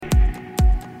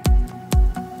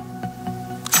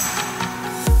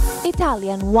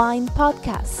Italian Wine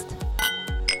Podcast.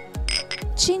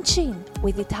 Chin Chin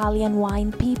with Italian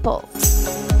wine people.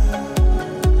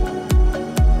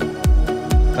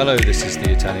 Hello, this is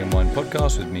the Italian Wine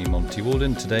Podcast with me, Monty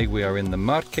Waldin. Today we are in the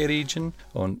Marche region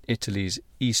on Italy's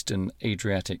eastern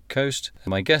Adriatic coast.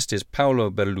 My guest is Paolo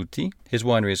Berluti. His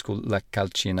winery is called La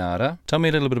Calcinara. Tell me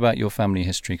a little bit about your family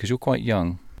history, because you're quite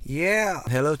young. Yeah,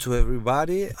 hello to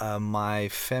everybody. My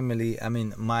family,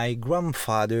 my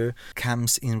grandfather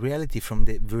comes in reality from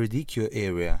the Verdicchio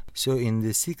area. So in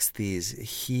the 60s,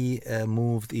 he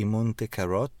moved in Monte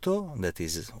Carotto, that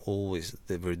is always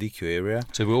the Verdicchio area.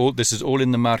 So this is all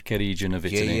in the Marche region of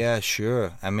Italy? Yeah,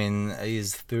 sure.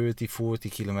 It's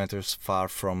 30-40 kilometers far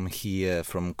from here,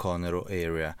 from Conero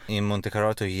area. In Monte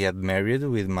Carotto, he had married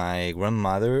with my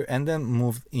grandmother and then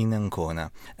moved in Ancona.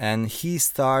 And he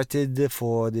started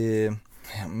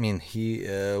he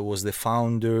was the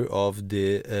founder of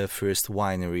the first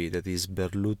winery, that is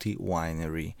Berluti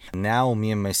Winery. Now,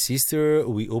 me and my sister,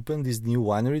 we opened this new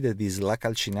winery that is La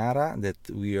Calcinara, that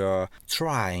we are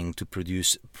trying to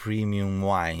produce premium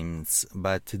wines.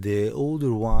 But the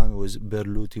older one was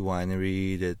Berluti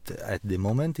Winery, that at the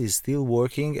moment is still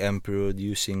working and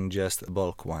producing just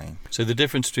bulk wine. So the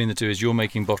difference between the two is you're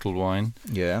making bottled wine,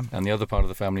 yeah, and the other part of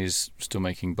the family is still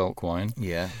making bulk wine.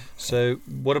 Yeah. So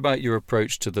what about your approach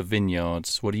to the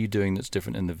vineyards? What are you doing that's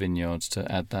different in the vineyards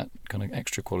to add that kind of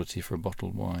extra quality for a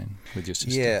bottled wine with your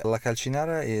sister? Yeah, La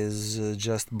Calcinara is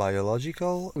just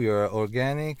biological. We are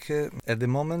organic. At the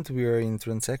moment, we are in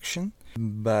transaction.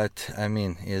 But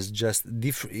it's just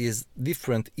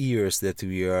different years that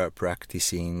we are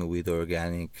practicing with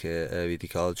organic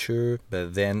viticulture.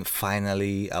 But then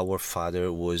finally, our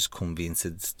father was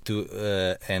convinced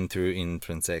to enter in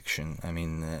transaction.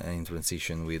 In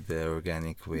transition with the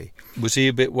organic way. Was he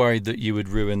a bit worried that you would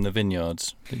ruin the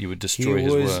vineyards, that you would destroy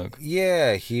his work?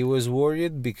 Yeah, he was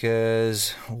worried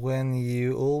because when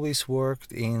you always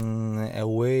worked in a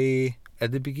way.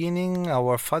 At the beginning,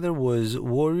 our father was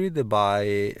worried about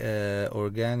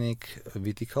organic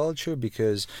viticulture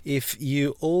because if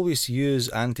you always use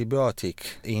antibiotic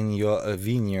in your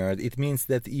vineyard, it means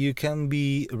that you can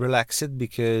be relaxed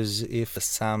because if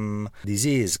some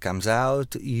disease comes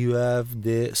out, you have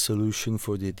the solution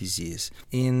for the disease.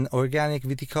 In organic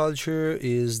viticulture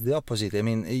is the opposite.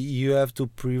 You have to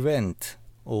prevent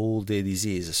all the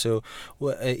disease. So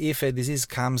if a disease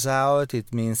comes out,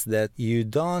 it means that you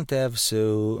don't have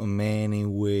so many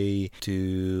ways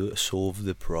to solve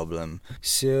the problem.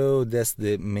 So that's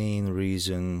the main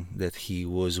reason that he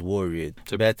was worried.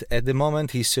 But at the moment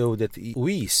he saw that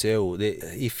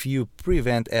if you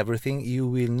prevent everything, you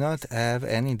will not have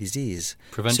any disease.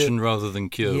 Prevention rather than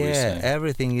cure, we say.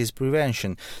 Everything is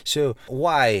prevention. So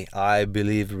why I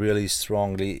believe really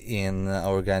strongly in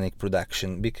organic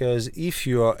production? Because if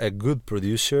you are a good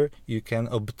producer, you can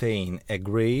obtain a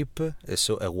grape,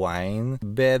 so a wine,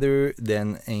 better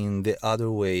than in the other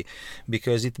way,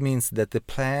 because it means that the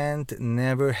plant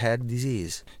never had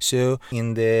disease. So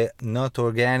in the not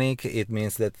organic, it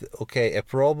means that, a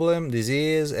problem,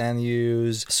 disease, and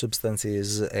use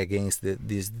substances against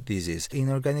this disease. In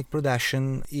organic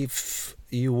production, if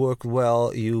you work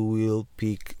well, you will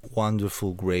pick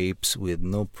wonderful grapes with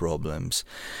no problems.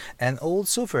 And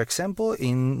also, for example,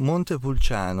 in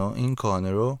Montepulciano, in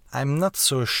Conero, I'm not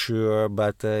so sure,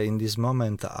 but in this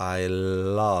moment I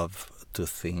love to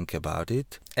think about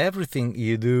it. Everything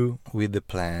you do with the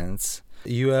plants,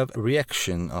 you have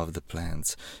reaction of the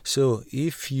plants. So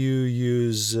if you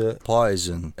use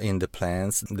poison in the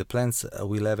plants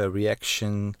will have a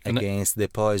reaction against the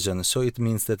poison. So it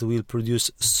means that we'll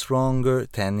produce stronger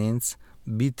tannins,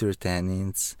 bitter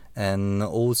tannins, and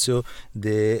also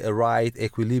the right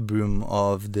equilibrium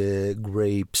of the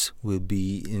grapes will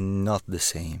be not the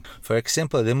same. For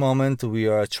example, at the moment we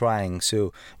are trying,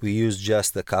 so we use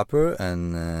just the copper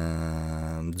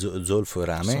and zolfo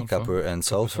rame, copper and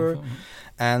sulfur.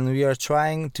 And we are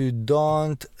trying to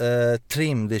don't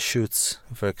trim the shoots,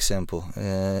 for example.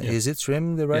 Is it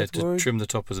trim the right word? To trim the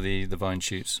top of the vine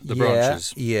shoots, the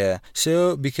branches. Yeah.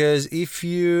 So because if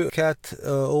you cut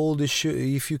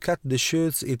if you cut the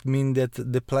shoots, it means that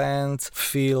the plants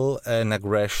feel an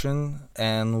aggression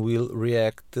and will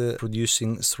react,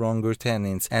 producing stronger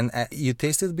tannins. And you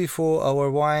tasted before our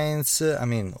wines.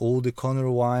 All the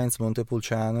Conero wines,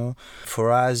 Montepulciano.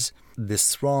 For us, the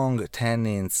strong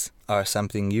tannins are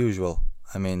something usual.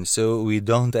 I mean, so we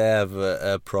don't have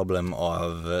a problem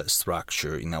of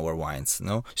structure in our wines,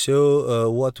 no? So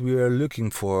what we are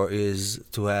looking for is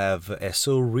to have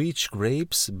so rich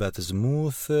grapes, but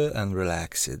smooth and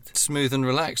relaxed. Smooth and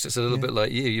relaxed. It's a little bit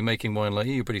like you. You're making wine like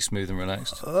you. You're pretty smooth and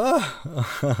relaxed.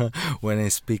 When I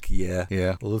speak,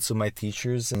 yeah. Also, my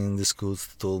teachers in the schools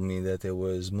told me that I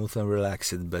was smooth and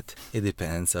relaxed, but it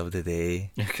depends of the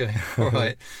day. Okay, all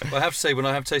right. Well, I have to say, when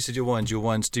I have tasted your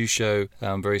wines do show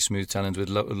very smooth tannins with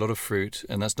a lot of fruit,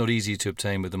 and that's not easy to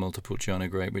obtain with the Montepulciano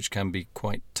grape, which can be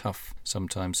quite tough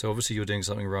sometimes. So obviously you're doing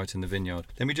something right in the vineyard.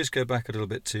 Let me just go back a little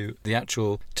bit to the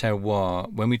actual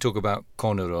terroir. When we talk about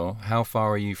Conero, how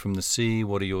far are you from the sea?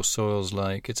 What are your soils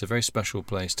like? It's a very special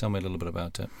place. Tell me a little bit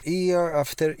about it. Year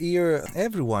after year,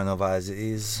 every one of us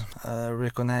is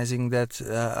recognizing that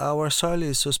our soil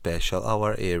is so special,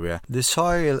 our area. The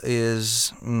soil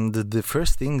is the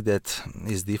first thing that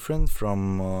is different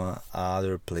from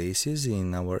other places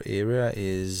in our area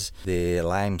is the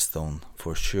limestone,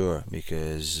 for sure,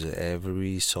 because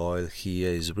every soil here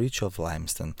is rich of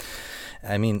limestone.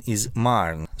 I mean, is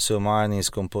Marne. So Marne is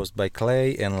composed by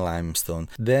clay and limestone.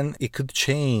 Then it could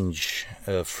change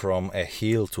from a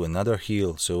hill to another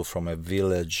hill. So from a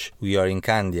village, we are in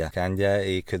Candia. Candia,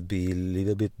 it could be a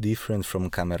little bit different from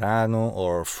Camerano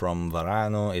or from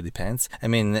Varano. It depends. I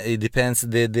mean, it depends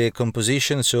the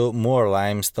composition. So more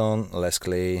limestone, less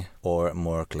clay, or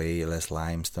more clay, less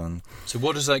limestone. So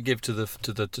what does that give to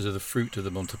the fruit of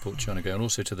the Montepulciano and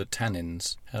also to the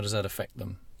tannins? How does that affect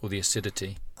them, or the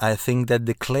acidity? I think that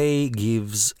the clay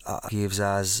gives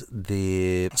us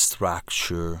the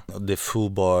structure, the full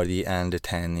body and the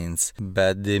tannins,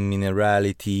 but the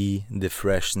minerality, the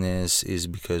freshness is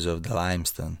because of the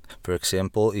limestone. For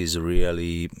example, it's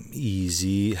really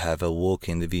easy have a walk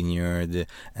in the vineyard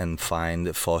and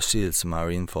find fossils,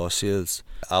 marine fossils.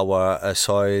 Our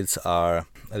soils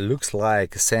looks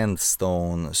like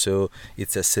sandstone, so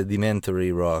it's a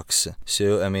sedimentary rocks.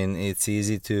 So I mean, it's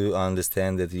easy to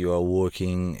understand that you are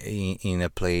working in a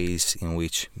place in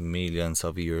which millions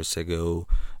of years ago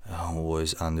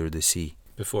was under the sea.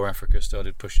 Before Africa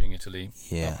started pushing Italy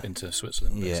up into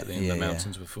Switzerland, basically, and the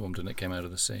mountains were formed and it came out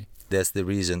of the sea. That's the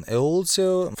reason.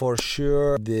 Also, for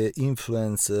sure, the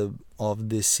influence of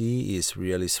the sea is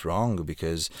really strong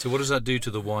because... So what does that do to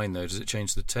the wine, though? Does it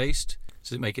change the taste?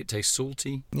 Does it make it taste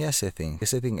salty? Yes, I think.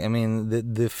 I mean,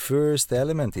 the first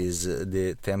element is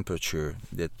the temperature.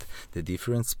 That the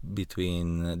difference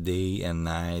between day and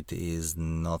night is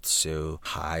not so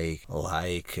high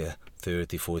like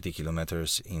 30-40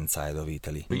 kilometers inside of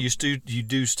Italy. But you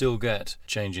do still get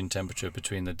change in temperature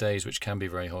between the days, which can be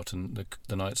very hot, and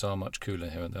the nights are much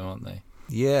cooler here, aren't they?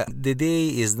 Yeah, the day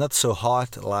is not so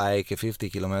hot like 50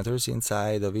 kilometers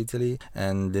inside of Italy,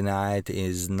 and the night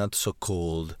is not so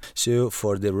cold. So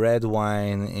for the red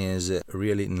wine is a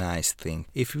really nice thing.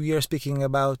 If we are speaking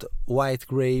about white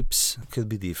grapes, it could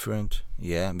be different.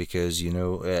 Yeah, because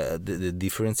the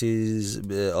differences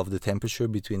of the temperature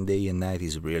between day and night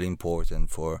is really important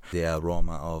for the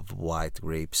aroma of white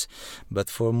grapes.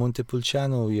 But for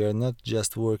Montepulciano, we are not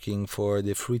just working for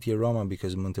the fruity aroma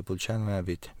because Montepulciano have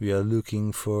it. We are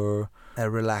looking for a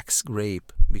relaxed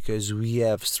grape because we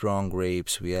have strong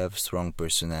grapes, we have strong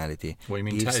personality. Well, you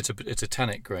mean it's a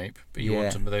tannic grape, but you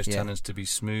want those tannins to be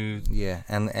smooth. Yeah,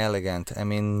 and elegant. I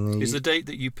mean... Is the date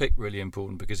that you pick really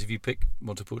important? Because if you pick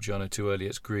Montepulciano too early,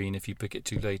 it's green. If you pick it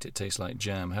too late, it tastes like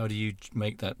jam. How do you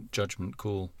make that judgment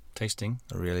call? Tasting?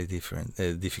 Really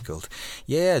difficult.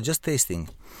 Yeah, just tasting.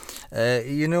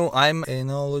 I'm an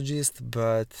enologist,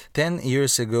 but 10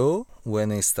 years ago,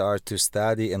 when I started to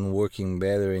study and working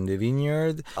better in the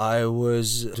vineyard, I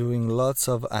was doing lots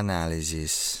of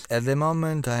analysis. At the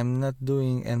moment, I'm not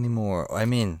doing anymore. I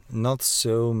mean, not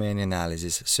so many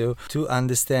analysis. So, to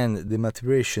understand the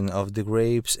maturation of the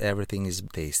grapes, everything is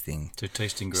tasting. So,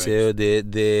 tasting grapes. So,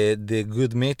 the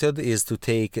good method is to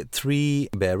take 3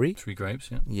 grapes,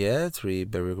 yeah, 3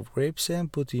 berry grapes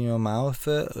and put in your mouth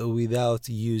without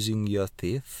using your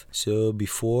teeth. So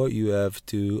before you have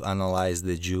to analyze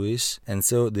the juice. And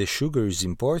so the sugar is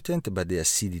important, but the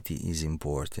acidity is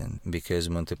important because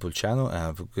Montepulciano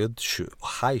have good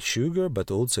high sugar,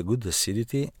 but also good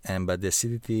acidity. But the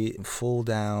acidity fall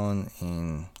down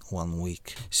in 1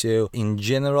 week. So in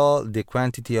general, the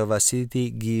quantity of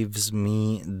acidity gives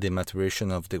me the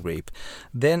maturation of the grape.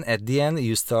 Then at the end,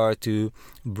 you start to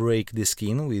break the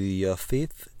skin with your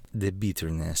teeth. The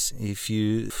bitterness. If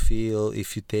you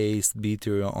taste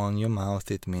bitter on your mouth,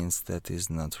 it means that it's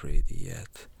not ready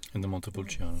yet. In the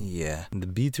Montepulciano. Yeah, the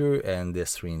bitter and the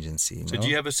astringency. So no? do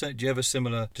you have a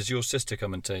similar? Does your sister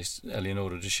come and taste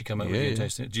Eleonora? Does she come up with you and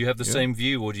taste it? Do you have the same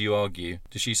view, or do you argue?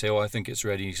 Does she say, "Oh, I think it's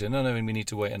ready"? You say, "No, we need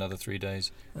to wait another 3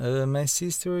 days." My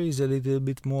sister is a little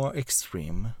bit more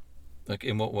extreme. Like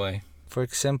in what way? For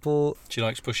example, She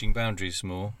likes pushing boundaries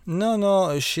more.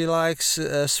 no, she likes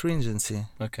astringency.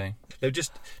 Okay. Now,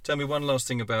 just tell me one last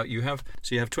thing about you have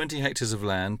 20 hectares of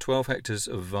land, 12 hectares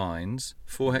of vines,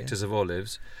 4 hectares of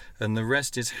olives, and the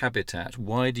rest is habitat.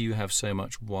 Why do you have so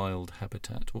much wild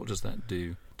habitat? What does that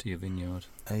do to your vineyard?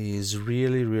 Is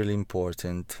really, really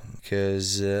important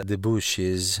because the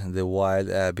bushes, the wild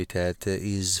habitat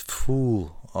is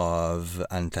full of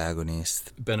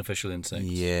antagonists. Beneficial insects.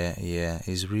 Yeah,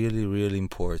 is really, really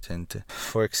important.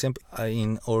 For example,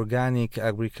 in organic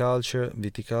agriculture,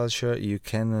 viticulture, you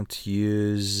cannot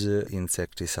use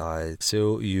insecticide.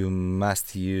 So you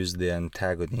must use the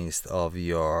antagonist of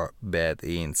your bad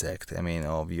insect,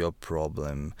 of your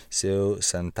problem. So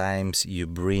sometimes you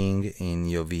bring in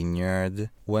your vineyard.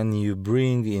 When you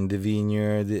bring in the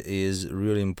vineyard, is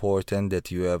really important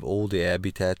that you have all the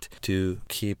habitat to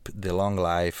keep the long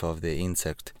life of the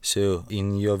insect. So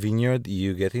in your vineyard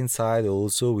you get inside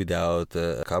also without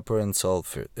copper and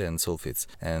sulfates.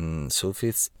 And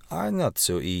sulfates are not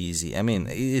so easy.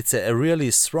 It's a really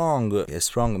strong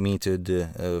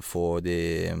method for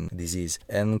the disease,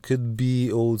 and could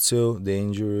be also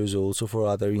dangerous also for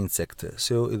other insects.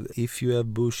 So if you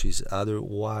have bushes, other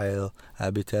wild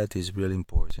habitat is really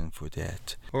important for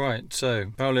that. All right, so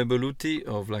Paolo Berluti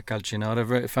of La Calcinara,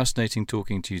 very fascinating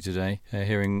talking to you today,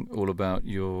 hearing all about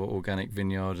your organic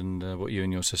vineyard and what you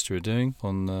and your sister are doing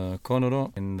on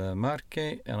Conero in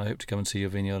Marche, and I hope to come and see your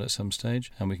vineyard at some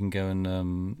stage, and we can go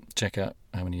and check out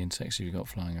how many insects you've got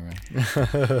flying around.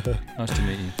 Nice to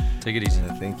meet you. Take it easy.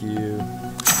 Thank you.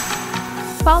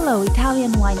 Follow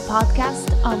Italian Wine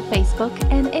Podcast on Facebook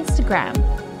and Instagram.